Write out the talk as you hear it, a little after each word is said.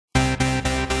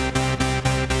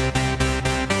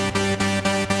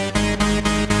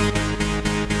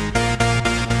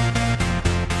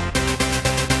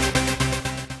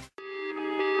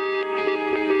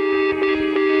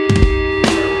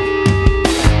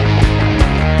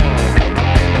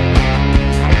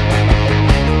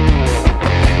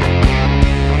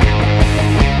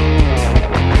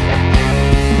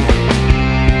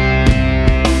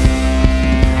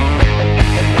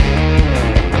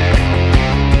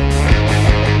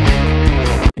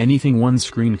Anything one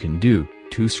screen can do,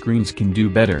 two screens can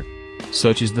do better.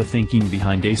 Such is the thinking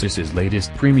behind Asus's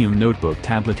latest premium notebook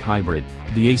tablet hybrid,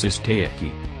 the Asus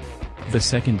Taichi. The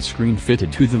second screen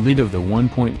fitted to the lid of the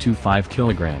 1.25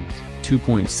 kg,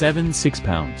 2.76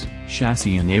 pounds,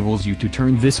 chassis enables you to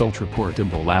turn this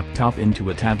ultra-portable laptop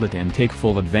into a tablet and take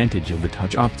full advantage of the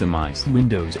touch-optimized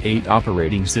Windows 8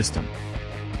 operating system.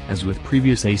 As with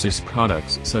previous Asus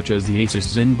products such as the Asus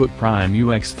ZenBook Prime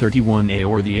UX31A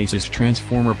or the Asus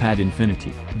Transformer Pad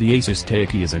Infinity, the Asus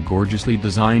Taichi is gorgeously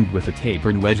designed with a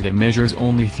tapered wedge that measures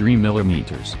only 3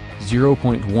 mm,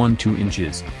 0.12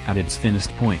 inches, at its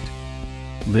thinnest point.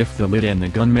 Lift the lid and the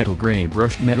gunmetal gray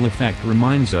brushed metal effect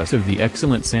reminds us of the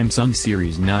excellent Samsung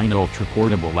Series 9 Ultra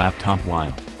portable laptop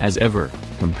while, as ever,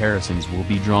 comparisons will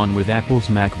be drawn with Apple's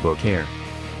MacBook Air.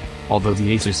 Although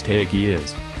the Asus Taichi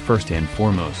is, first and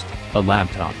foremost, a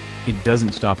laptop, it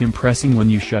doesn't stop impressing when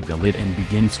you shut the lid and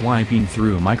begin swiping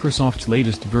through Microsoft's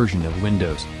latest version of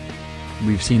Windows.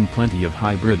 We've seen plenty of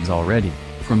hybrids already,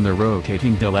 from the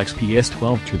rotating Dell XPS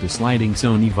 12 to the sliding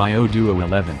Sony Vaio Duo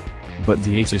 11. But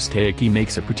the Asus Taichi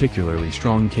makes a particularly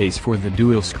strong case for the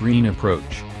dual-screen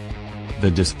approach. The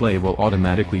display will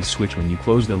automatically switch when you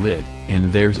close the lid,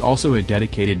 and there's also a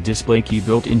dedicated display key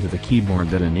built into the keyboard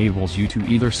that enables you to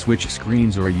either switch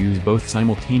screens or use both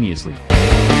simultaneously.